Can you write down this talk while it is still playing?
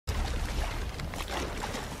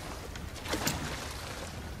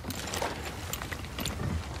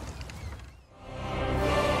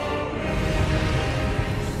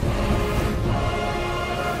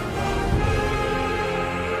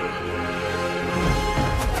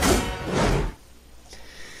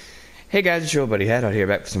Hey guys, it's your buddy Hat out here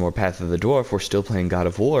back for some more Path of the Dwarf. We're still playing God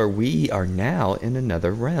of War. We are now in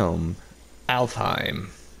another realm, Alfheim.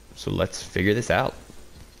 So let's figure this out.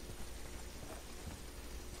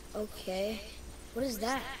 Okay, what is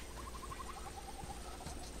that?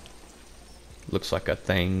 Looks like a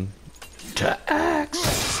thing to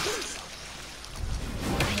axe.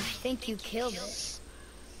 I think you killed it.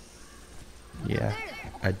 Yeah,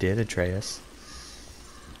 I did, Atreus.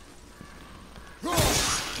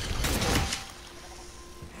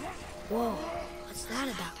 Whoa, what's that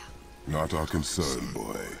about? Not our concern,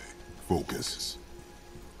 boy. Focus.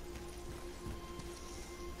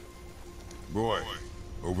 Boy,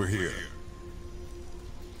 over here.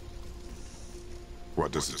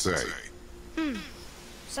 What does it say?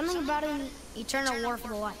 Something about an eternal war for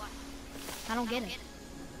the light. I don't get it.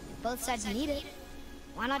 Both sides need it.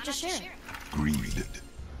 Why not just share it? Greed.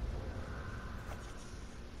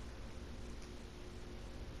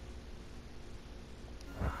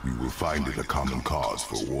 We will find it a common cause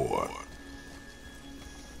for war.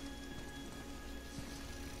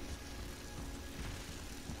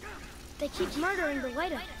 They keep murdering the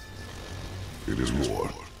light of it. It is war.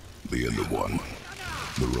 The end of one.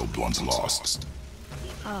 The robed one's lost.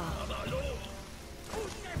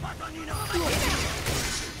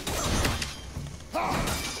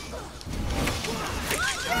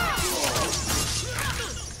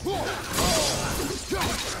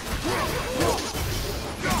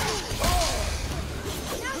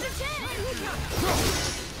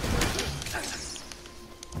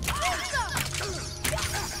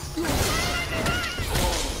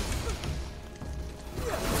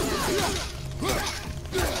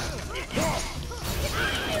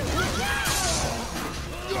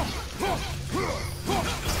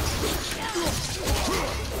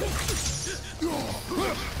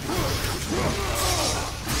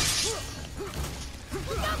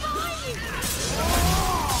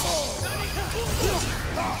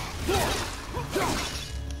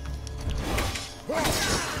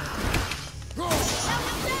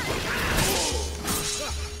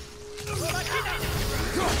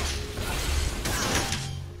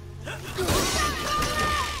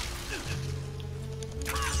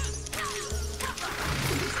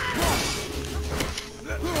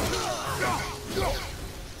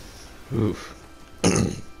 Oof.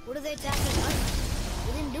 What are they attacking us?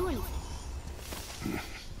 We didn't do anything.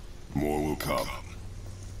 More will come.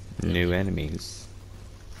 New enemies.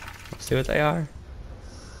 Let's see what they are.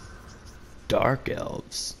 Dark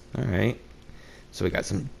elves. Alright. So we got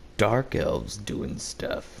some dark elves doing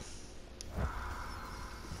stuff.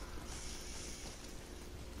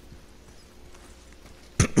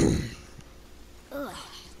 Ugh,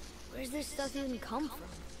 where's this stuff even come from?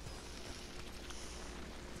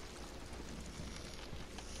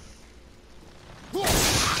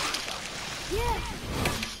 Yeah!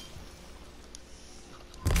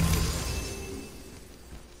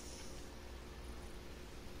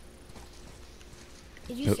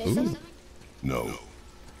 Did you say Ooh. something? No.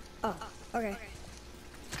 Oh, okay.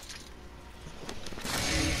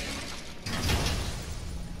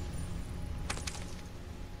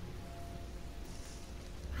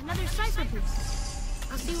 Another cipher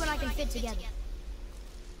piece. I'll see what I can fit together.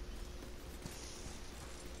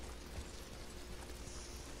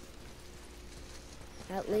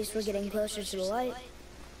 At least we're getting closer to the light.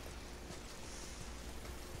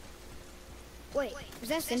 Wait, was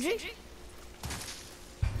that Sindri?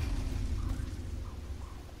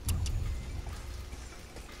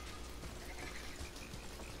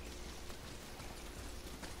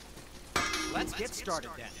 Let's get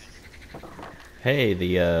started then. Hey,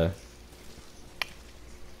 the oh,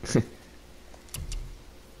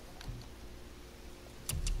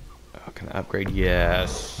 can I upgrade?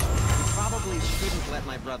 Yes. Probably shouldn't let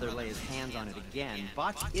my brother lay his hands on it again,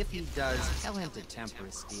 but if he does, tell him to temper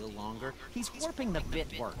his steel longer. He's warping the bit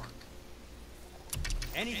work.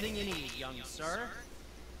 Anything you need, young sir.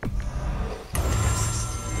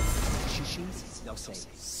 Shishis, they'll say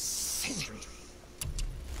Sindri.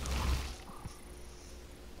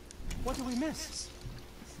 What do we miss?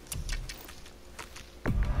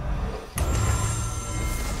 I'm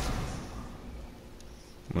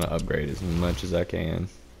gonna upgrade as much as I can.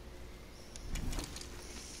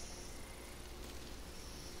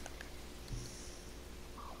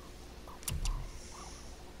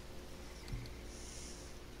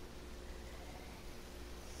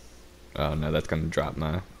 Oh no, that's gonna drop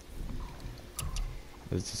my.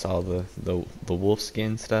 Is this all the wolf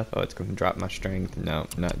skin stuff? Oh, it's gonna drop my strength. No,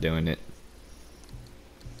 not doing it.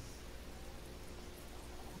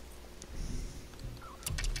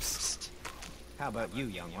 How about you,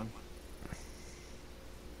 young one?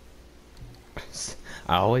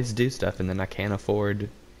 I always do stuff and then I can't afford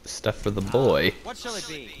stuff for the boy. What shall it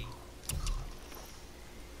be?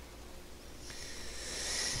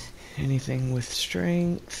 Anything with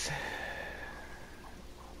strength.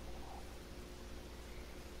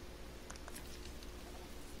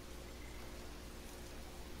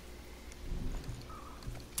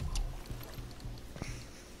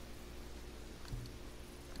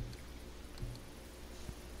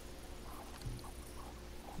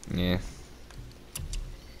 Yeah.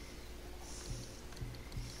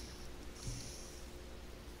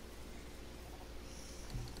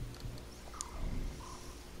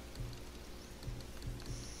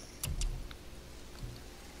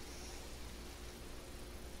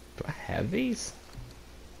 Do I have these?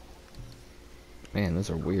 Man, those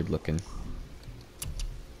are weird looking.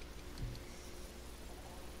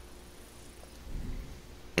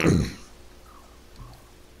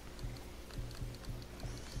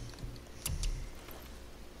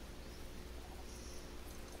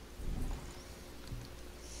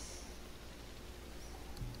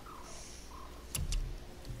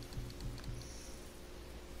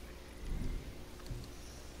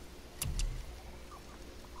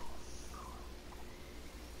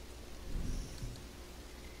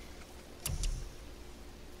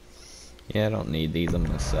 Yeah, I don't need these. I'm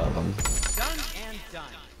gonna sell them. Done and done.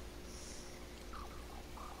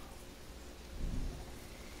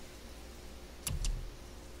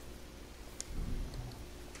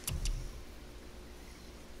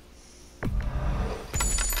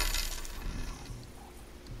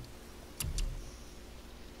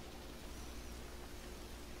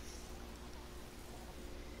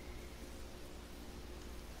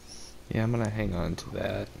 Yeah, I'm gonna hang on to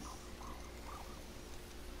that.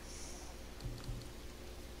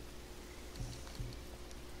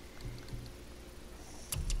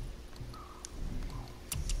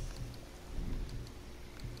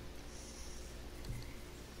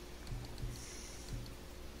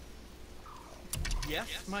 Yes,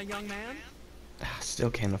 my young man? Still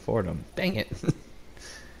can't afford them. Dang it.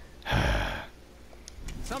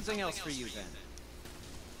 Something else for you then.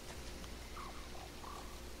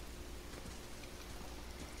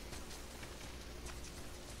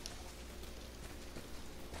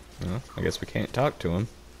 Well, I guess we can't talk to him.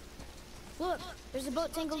 Look, there's a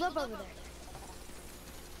boat tangled up over there.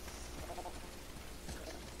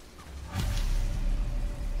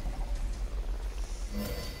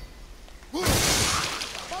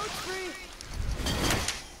 Boat's free!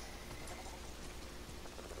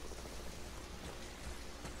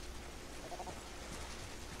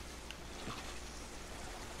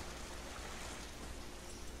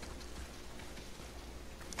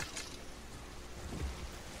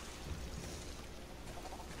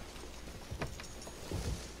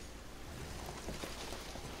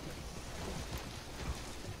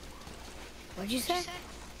 What'd you say?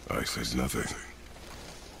 I said nothing.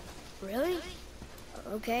 Really?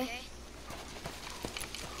 Okay.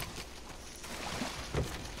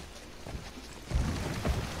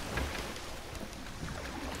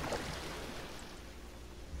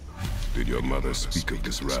 Did your mother speak of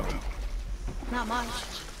this realm? Not much.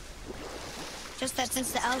 Just that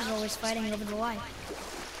since the elves were always fighting over the light,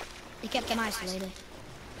 they kept them isolated.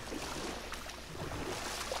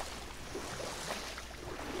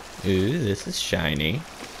 Ooh, this is shiny.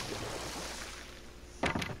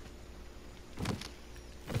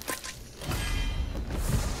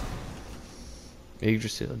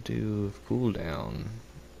 Yggdrasil Dew of Cooldown.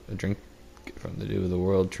 A drink from the Dew of the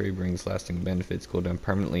World tree brings lasting benefits. Cooldown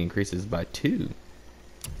permanently increases by 2.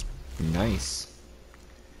 Nice.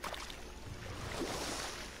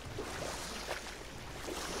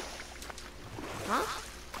 Huh?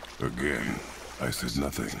 Again, I said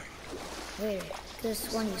nothing. Wait,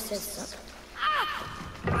 this one you said something.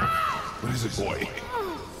 What is it, boy?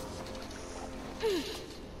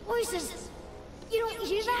 Voices! You don't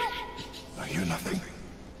hear that? I hear nothing.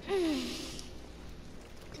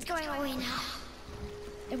 It's going away now.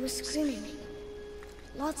 It was screaming.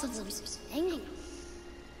 Lots of voices. Angry.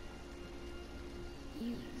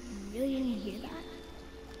 You really didn't hear that?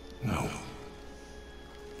 No.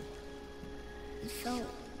 It felt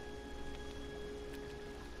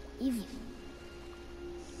evil.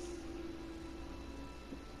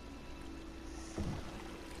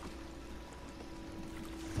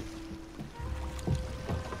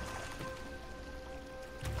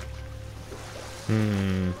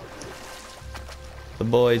 The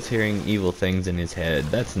boy's hearing evil things in his head.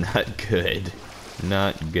 That's not good.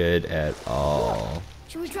 Not good at all.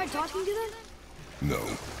 Should we try talking to them?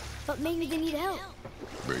 No. But maybe they need help.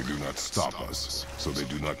 They do not stop us, so they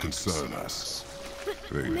do not concern us.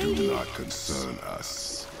 They Maybe. do not concern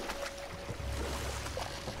us.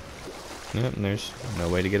 Yep, and there's no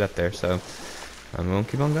way to get up there, so I'm gonna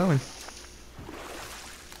keep on going.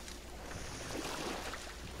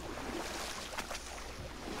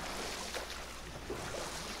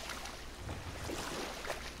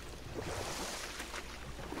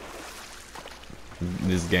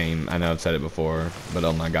 This game, I know I've said it before, but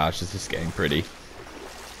oh my gosh, is this game pretty.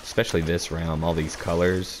 Especially this realm, all these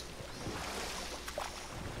colors.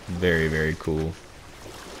 Very, very cool.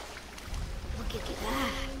 Look at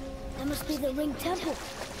that. That must be the Ring Temple.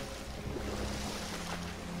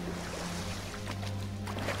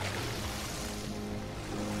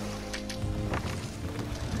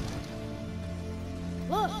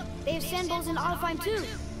 Look, they have sandals in Alfheim too.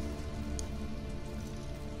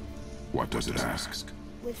 What does it ask?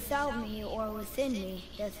 Without me or within me,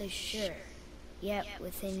 death is sure. Yet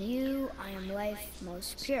within you, I am life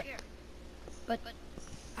most pure. But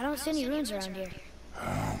I don't see any runes around here.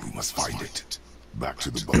 We must find it. Back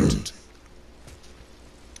to the boat.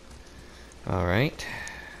 Alright.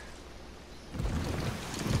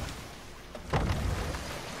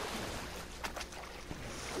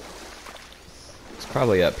 It's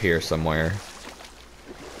probably up here somewhere.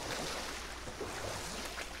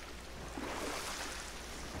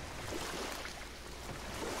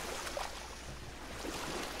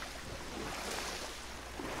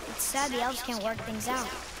 It's sad the elves can't work things out.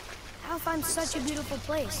 Alfheim's such a beautiful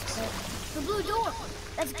place, but the blue door,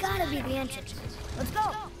 that's gotta be the entrance. Let's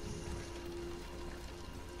go!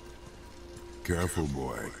 Careful,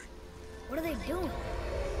 boy. What are they doing?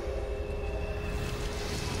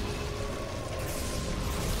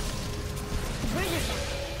 Bridges,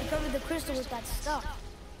 they covered the crystal with that stuff.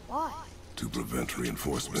 Why? To prevent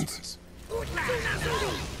reinforcements. Here we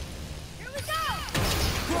go!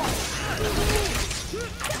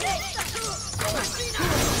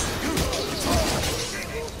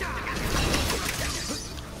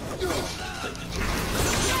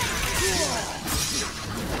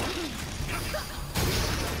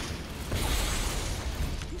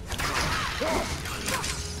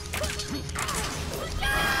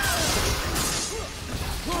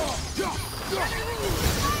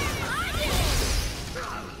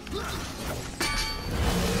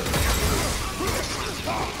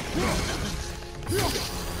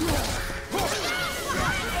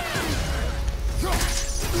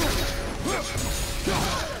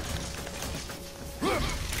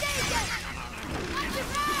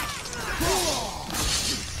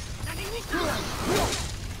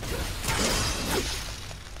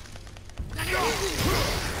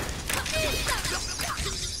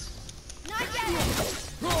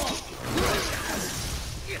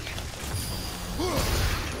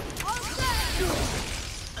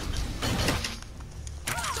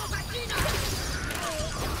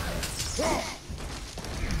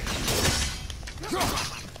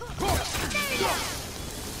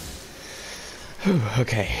 Whew,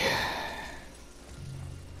 okay.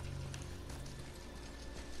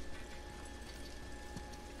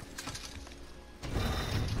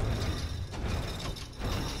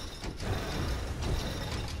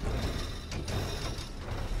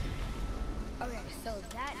 Okay, so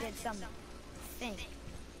that did something. Think.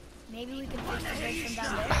 Maybe we can fix the bridge from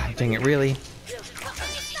down there. Ah, dang it, really?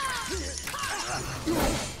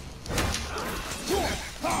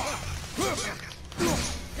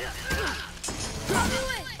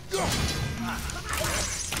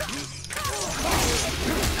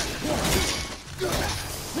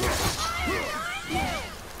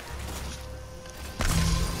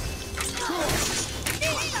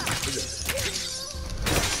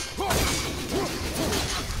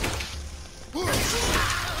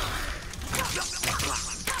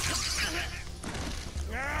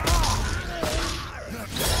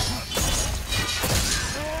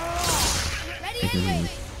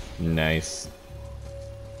 Nice.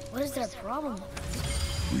 What is their problem?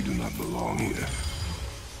 We do not belong here.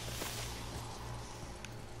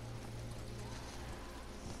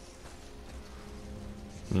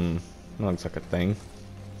 Looks like a thing.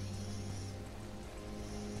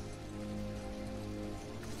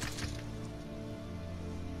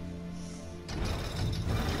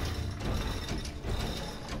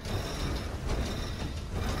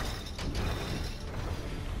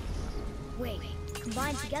 Wait,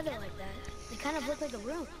 combined together like that, they kind of look like a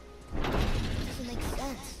room. It doesn't make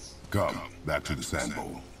sense. Come, back to the sand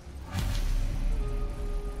bowl.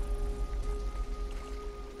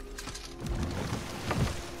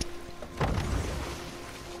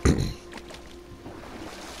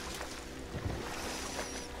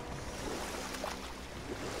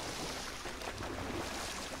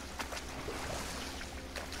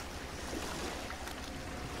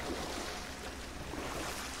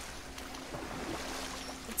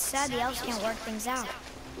 sad the elves can't work things out.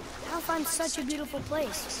 Alfheim's such a beautiful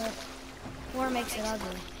place, but war makes it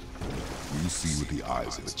ugly. You see with the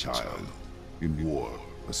eyes of a child. In war,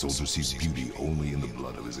 a soldier sees beauty only in the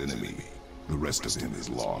blood of his enemy. The rest of him is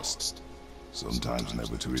lost, sometimes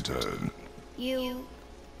never to return. You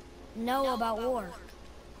know about war,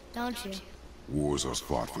 don't you? Wars are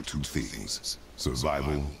fought for two things,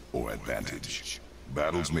 survival or advantage.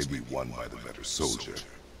 Battles may be won by the better soldier.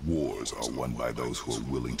 Wars are won by those who are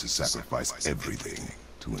willing to sacrifice everything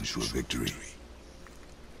to ensure victory.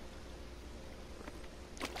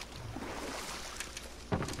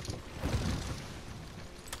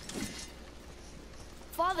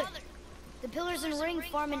 Father, the pillars and ring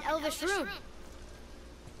form an elvish rune.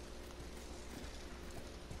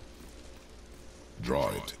 Draw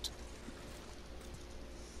it.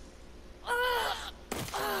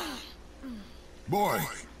 Boy!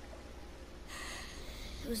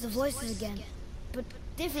 It was the voices again, but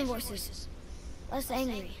different voices. Less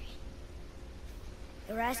angry.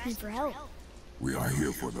 They were asking for help. We are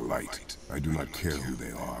here for the light. I do not care who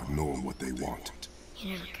they are, nor what they want.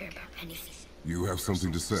 You never care about anything. You have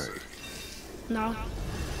something to say? No.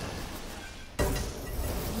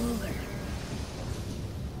 Luger.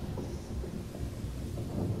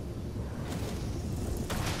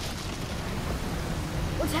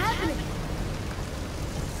 What's happening?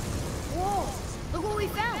 Whoa! Look what we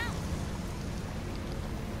found!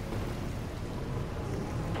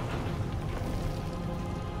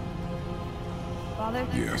 Father?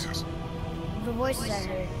 Yes. The voices I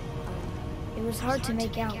heard. It was hard to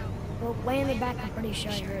make out, but way in the back I'm pretty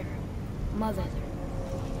sure I heard Mother.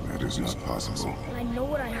 That is not possible. But I know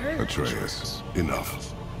what I heard. Atreus,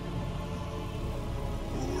 enough.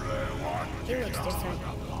 It looks different.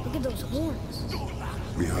 Look at those horns.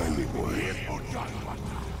 Behind me, boy.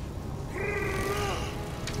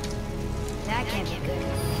 That can't be good.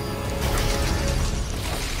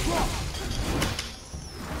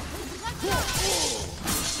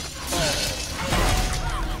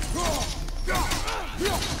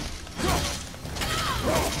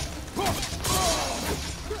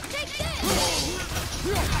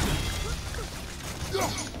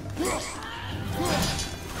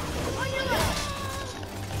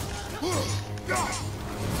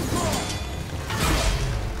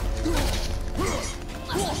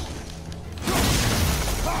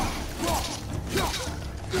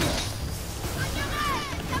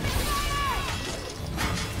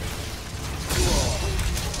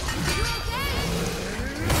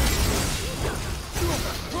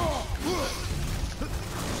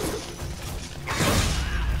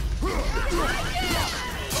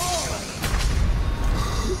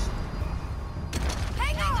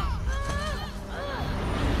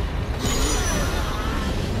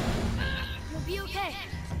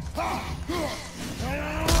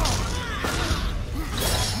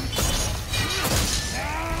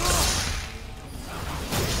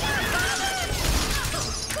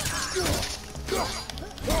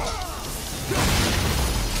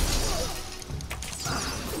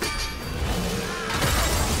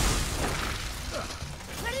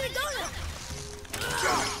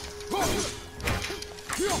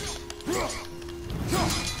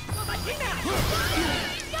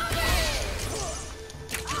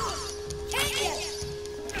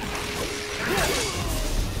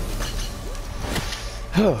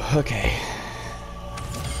 Oh, okay.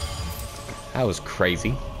 That was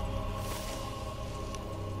crazy.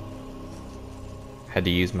 Had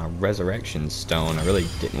to use my resurrection stone. I really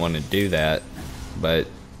didn't want to do that, but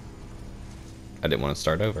I didn't want to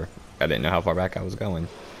start over. I didn't know how far back I was going.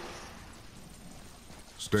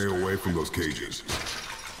 Stay away from those cages.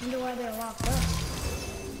 Wonder why they're locked up.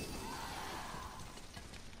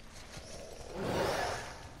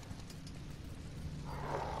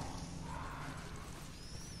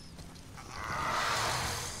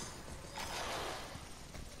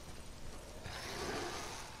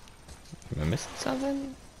 Am I missing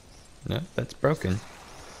something? No, that's broken.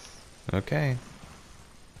 Okay.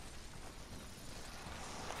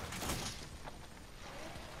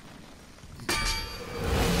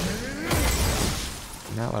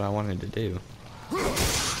 Not what I wanted to do.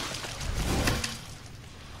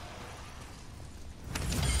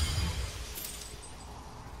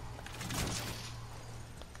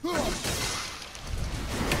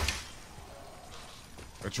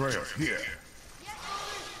 Atreus, here.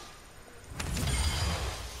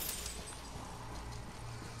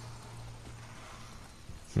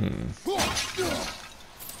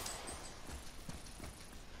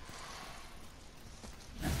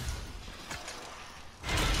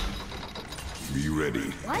 Be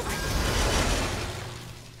ready. What?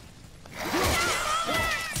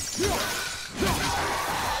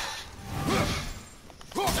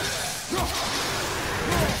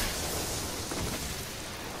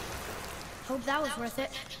 Hope that was worth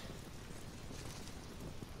it.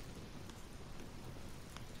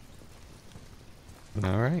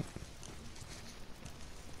 All right.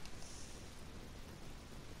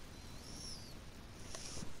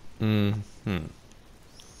 Mm-hmm.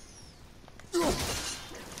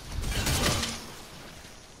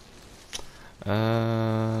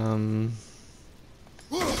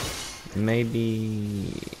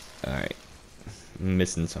 Maybe. All right. I'm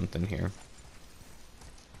missing something here.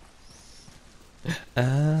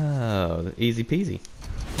 Oh, easy peasy.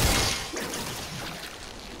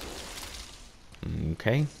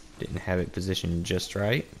 Okay, didn't have it positioned just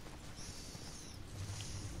right.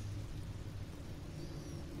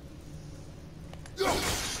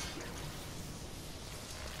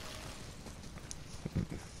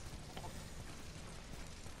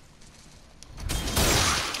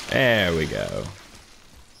 There we go.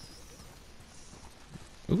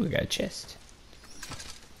 Ooh, I got a chest.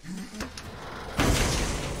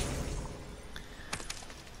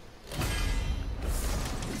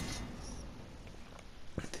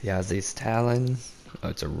 Yazi's Talon. Oh,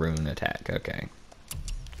 it's a rune attack. Okay.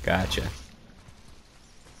 Gotcha.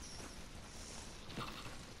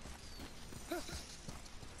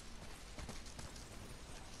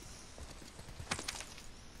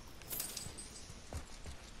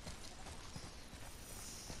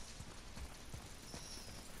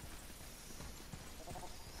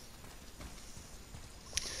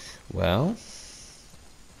 Well.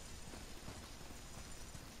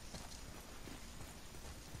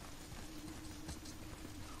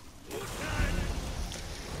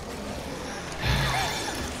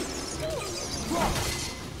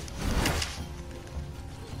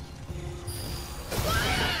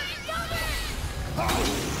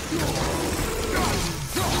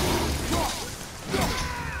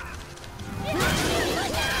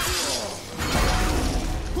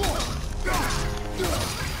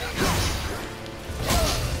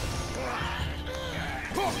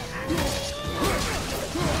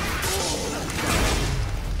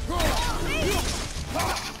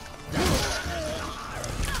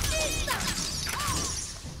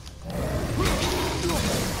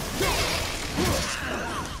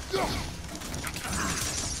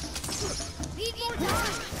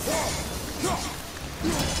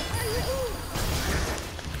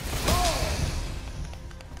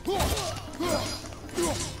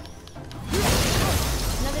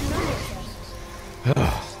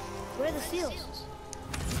 Where are the seals?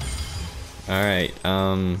 Alright,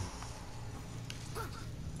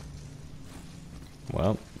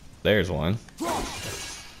 well, there's one.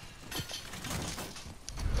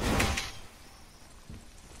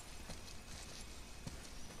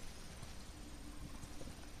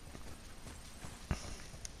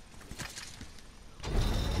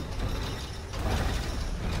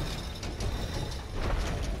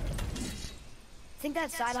 Think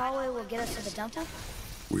that side hallway will get us to the temple?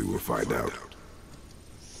 We will find out.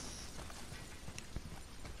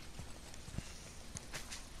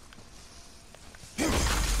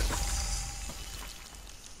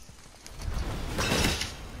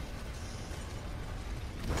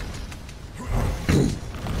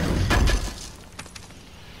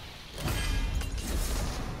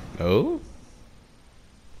 Oh?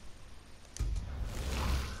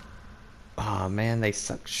 Aw, man, they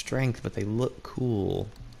suck strength, but they look cool.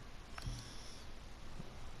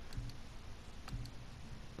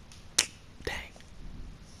 Dang.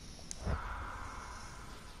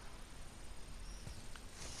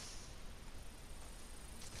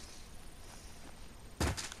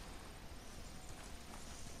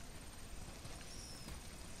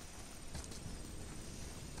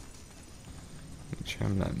 Make sure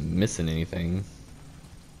I'm not missing anything.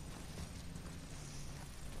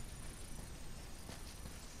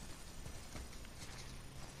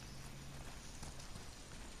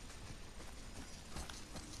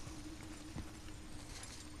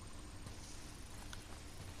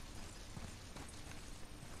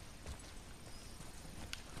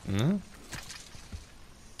 No?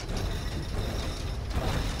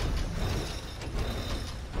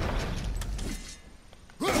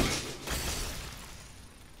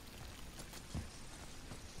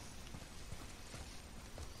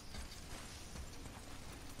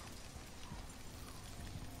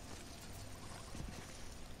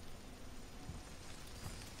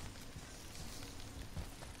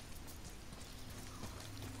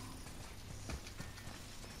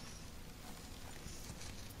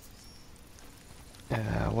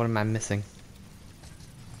 What am I missing?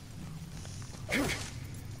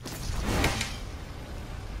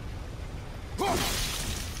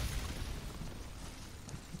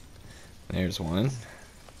 There's one.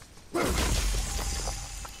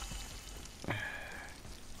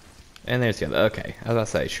 And there's the other. Okay, I was about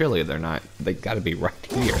to say, surely they're not. They got to be right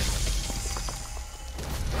here.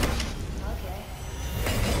 Okay.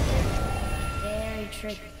 Very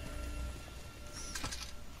tricky.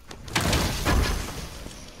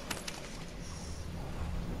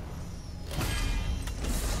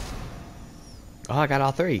 Oh, I got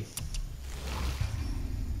all three.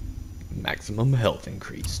 Maximum health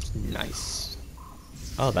increased. Nice.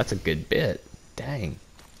 Oh, that's a good bit. Dang.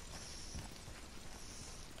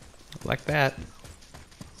 Like that.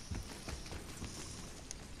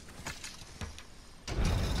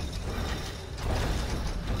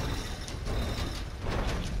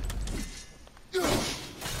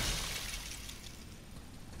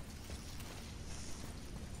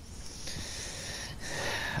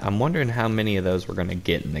 I'm wondering how many of those we're going to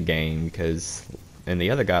get in the game, because in the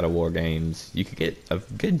other God of War games, you could get a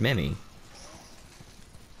good many.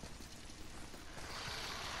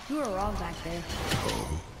 You were wrong back there.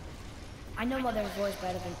 I know Mother's voice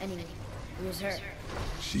better than anyone. It was her.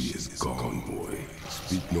 She is gone, boy.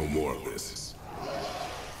 Speak no more of this.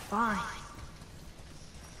 Fine.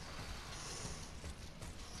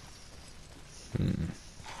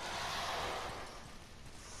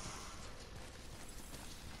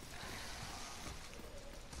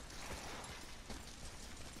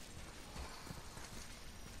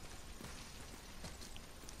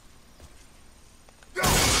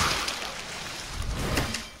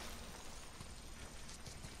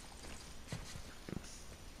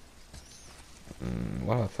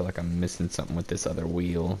 Why do I feel like I'm missing something with this other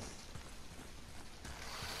wheel?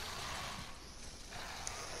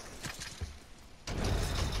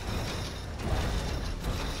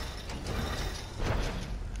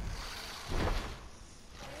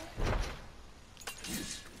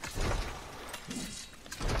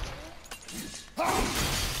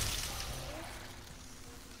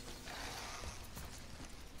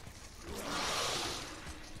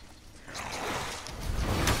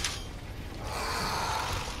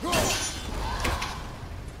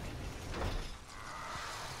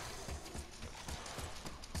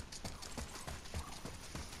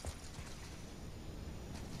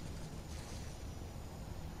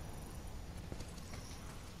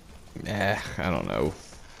 I don't know.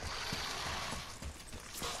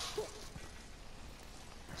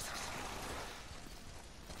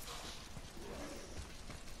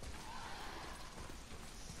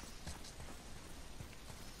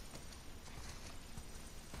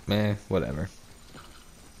 Whatever.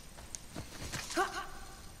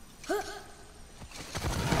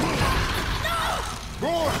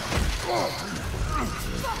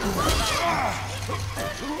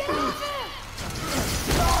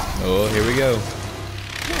 Oh, here we go.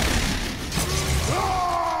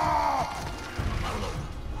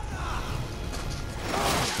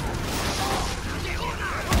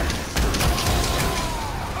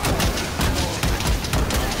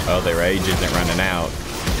 Oh, their rage isn't running out.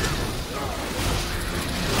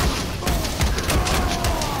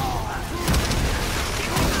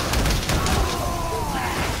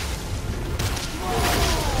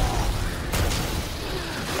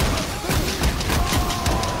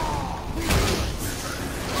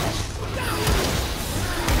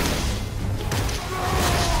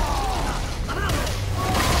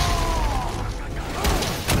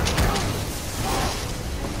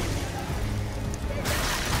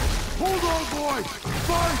 Hold on, boy!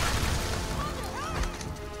 Fight!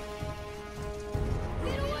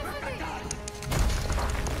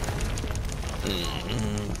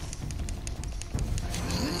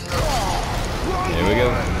 Here we go.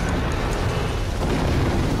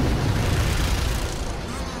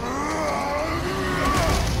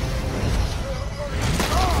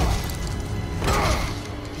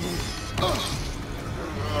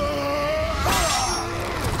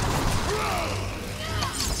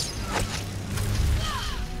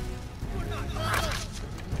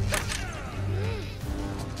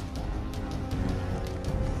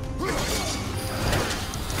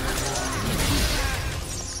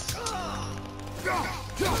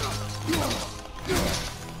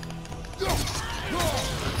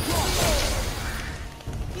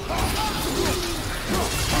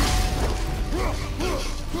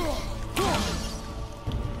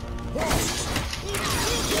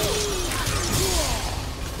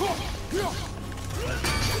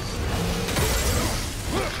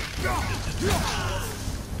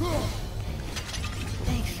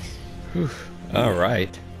 All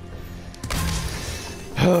right.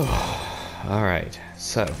 All right.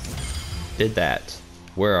 So, did that.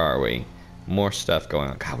 Where are we? More stuff going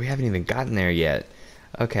on. God, we haven't even gotten there yet.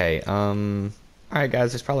 Okay. Alright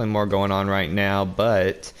guys, there's probably more going on right now,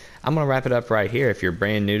 but I'm going to wrap it up right here. If you're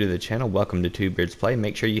brand new to the channel, welcome to Two Beards Play.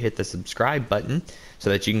 Make sure you hit the subscribe button so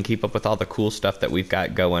that you can keep up with all the cool stuff that we've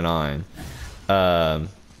got going on. I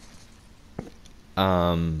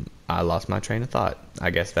lost my train of thought. I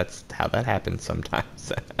guess that's how that happens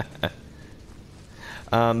sometimes.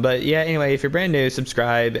 But yeah, anyway, if you're brand new,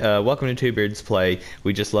 subscribe. Welcome to Two Beards Play.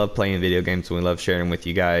 We just love playing video games and we love sharing with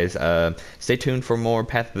you guys. Stay tuned for more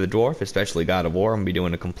Path of the Dwarf, especially God of War. I'm going to be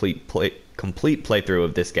doing a complete playthrough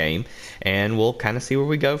of this game, and we'll kind of see where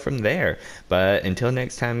we go from there. But until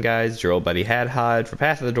next time, guys, your old buddy Hadhod for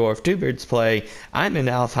Path of the Dwarf, Two Beards Play. I'm in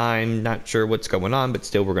Alfheim, not sure what's going on, but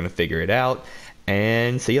still we're going to figure it out.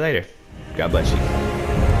 And see you later. God bless you.